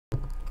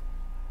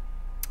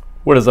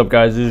What is up,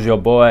 guys? This is your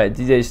boy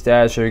DJ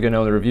Stash. Here you go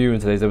on the review. In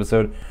today's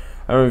episode,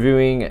 I'm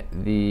reviewing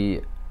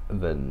the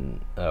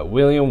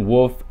William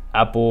Wolf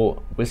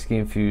Apple Whiskey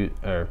Infused.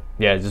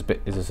 It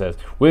just says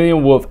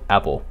William Wolf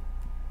Apple.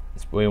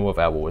 It's William Wolf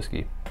Apple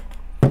Whiskey.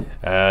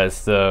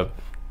 It's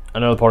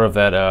another part of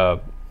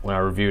that when I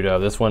reviewed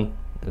this one.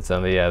 It's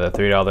on the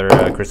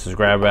 $3 Christmas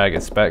grab bag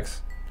at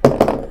Specs.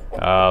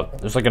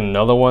 There's like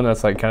another one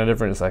that's like kind of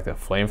different. It's like the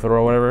flamethrower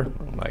or whatever.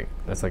 Like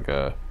that's like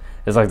a.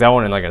 It's like that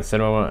one and like a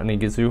cinema one I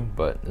need to get to,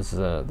 but this is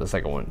the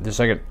second one. The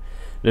second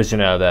edition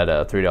of that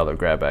 $3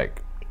 grab bag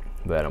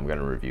that I'm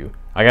gonna review.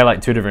 I got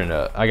like two different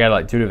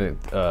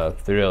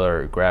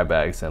 $3 grab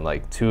bags, and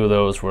like two of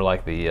those were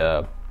like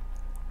the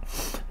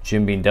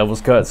Jim Beam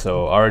Devil's Cut.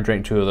 So I already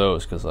drank two of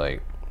those because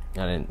like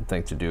I didn't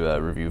think to do a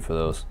review for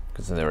those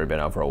because they've already been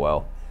out for a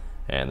while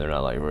and they're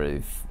not like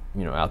really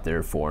out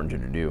there foreign to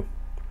do.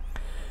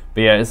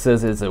 But yeah, it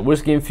says it's a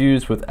whiskey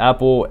infused with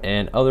apple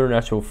and other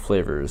natural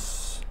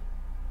flavors.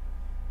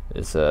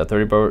 It's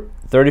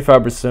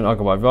 35%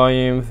 alcohol by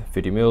volume,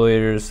 50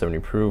 milliliters, 70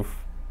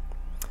 proof.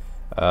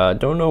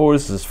 Don't know where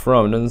this is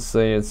from. It doesn't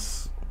say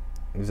it's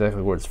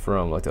exactly where it's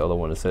from, like the other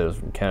one. It says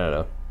from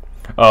Canada.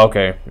 Oh,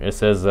 okay. It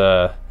says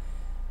I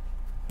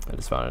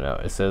just found it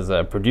out. It says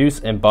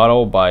produced and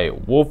bottled by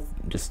Wolf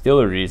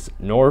Distilleries,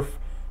 North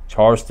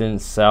Charleston,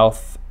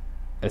 South.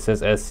 It says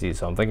SC,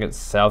 so I'm thinking it's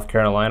South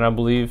Carolina, I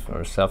believe,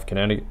 or South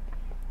Connecticut.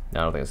 No,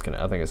 I don't think it's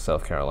Connecticut. I think it's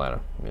South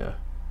Carolina. Yeah.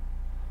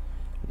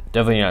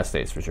 Definitely United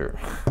States for sure.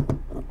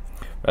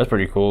 That's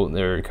pretty cool.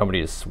 Their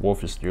company is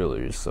Wolf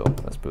Distilleries, so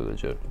that's pretty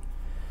legit.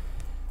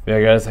 But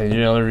yeah, guys, as you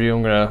know, in the review,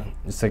 I'm gonna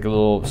just take a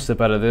little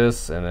sip out of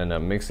this and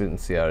then mix it and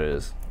see how it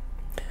is.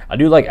 I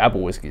do like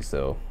apple whiskeys,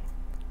 though.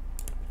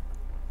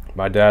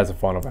 My dad's a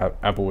fan of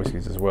apple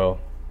whiskeys as well.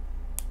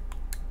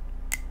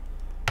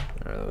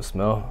 Alright, let's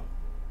smell.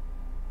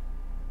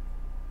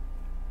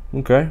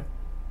 Okay,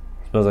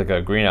 smells like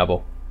a green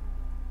apple.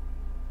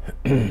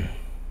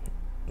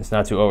 It's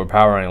not too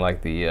overpowering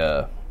like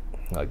the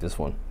like this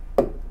one.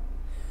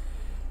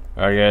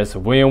 Alright, guys, so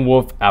William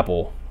Wolf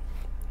Apple.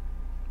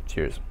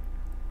 Cheers.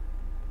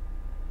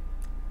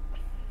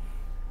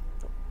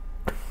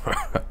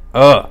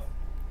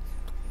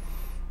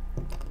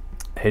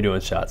 Hate doing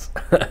shots.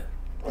 I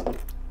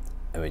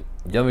mean,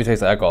 you definitely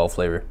taste the alcohol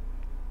flavor.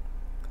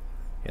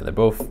 Yeah, they're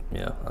both.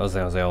 Yeah, I was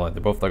saying like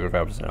they're both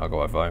 35%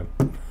 alcohol by volume.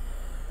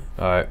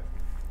 All right,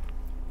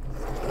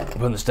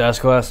 put in the stash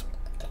glass.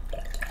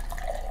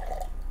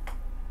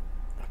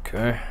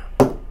 Okay.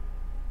 I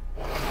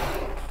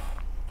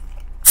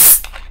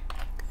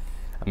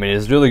mean,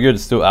 it's really good.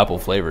 It's still apple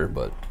flavor,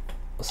 but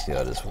let's see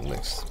how this one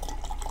mixed.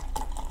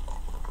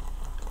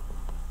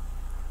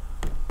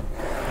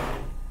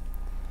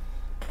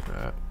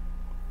 Alright.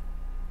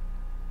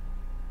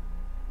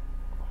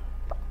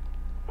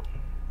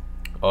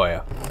 Oh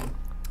yeah,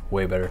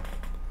 way better.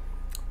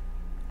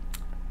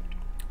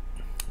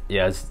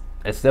 Yeah, it's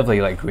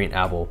definitely like green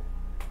apple,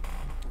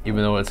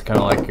 even though it's kind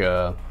of like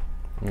a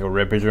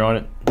red picture on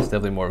it. It's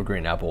definitely more of a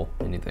green apple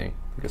than anything,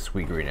 like a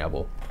sweet green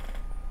apple.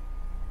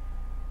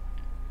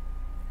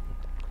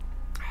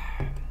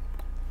 I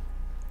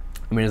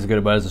mean, it's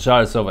good, but as a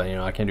shot itself,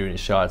 I can't do any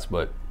shots,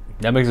 but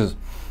that mixes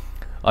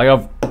like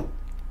I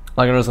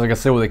noticed, like I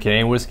said with the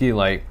Canadian whiskey,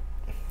 like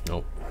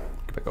nope,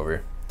 get back over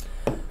here.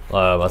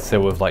 I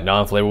said with like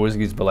non-flavored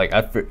whiskeys, but like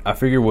I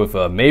figure with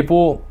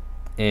maple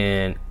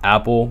and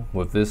apple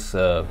with this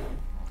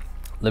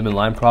lemon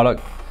lime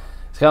product,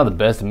 it's kind of the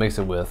best to mix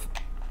it with,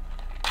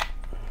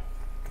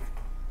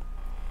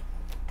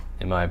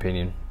 in my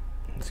opinion.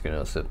 Just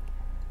gonna sip.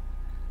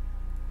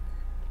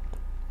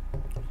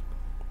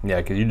 Yeah,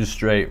 because you just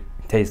straight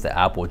taste the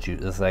apple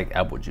juice. It's like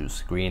apple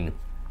juice,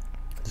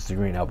 just a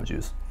green apple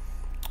juice.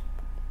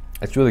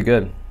 It's really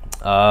good.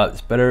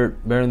 It's better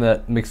than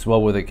that mixed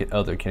well with the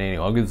other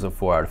Canadian. I'll give this a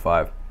 4 out of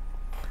 5.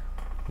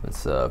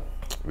 It's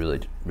really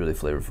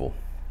flavorful.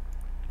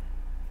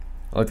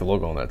 I like the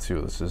logo on that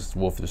too. This is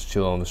Wolf just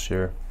chilling on the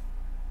chair.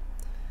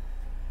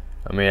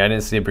 I mean, I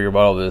didn't see a bigger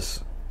bottle of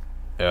this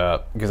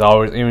because I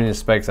always, even in the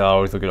specs, I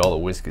always look at all the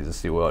whiskeys to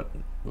see what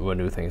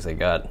new things they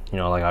got.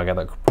 Like I got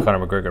the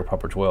Conor McGregor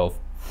Proper 12,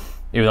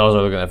 even though I was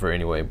looking at that for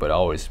anyway. But I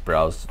always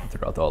browse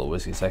throughout all the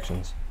whiskey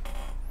sections.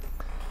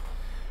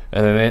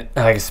 And then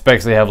like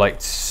specs, they have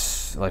like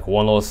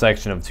one little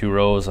section of 2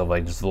 rows of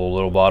like just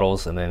little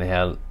bottles, and then they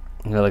had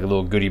like a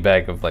little goodie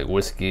bag of like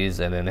whiskeys,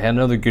 and then they had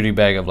another goodie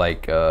bag of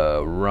like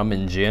rum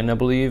and gin, I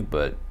believe.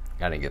 But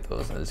I didn't get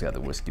those. I just got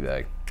the whiskey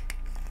bag.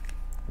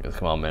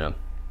 Come on, man.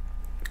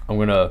 I'm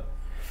gonna,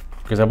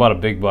 because I bought a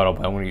big bottle,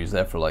 but I'm gonna use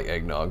that for like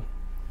eggnog.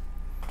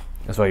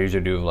 That's what I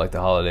usually do like the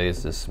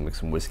holidays, just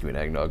mix some whiskey and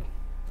eggnog.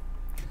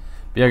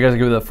 But yeah, guys, I'll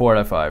give it a 4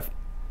 out of 5.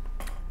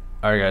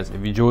 Alright, guys,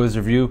 if you enjoyed this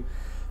review,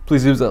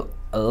 please give us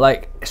a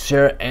like,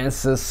 share, and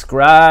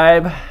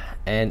subscribe.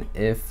 And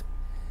if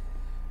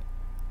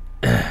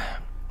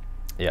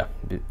yeah,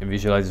 if you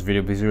should like this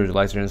video, please do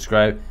like, share, and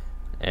subscribe.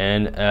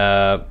 And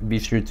be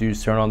sure to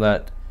turn on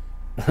that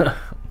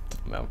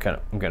I'm kind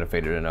of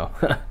faded right now.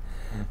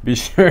 Be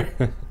sure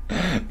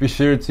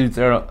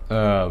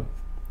to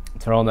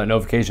turn on that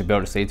notification bell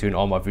to stay tuned to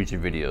all my future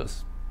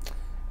videos.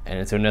 And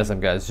until next time,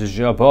 guys, this is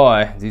your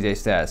boy, DJ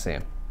Stat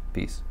Sam.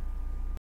 Peace.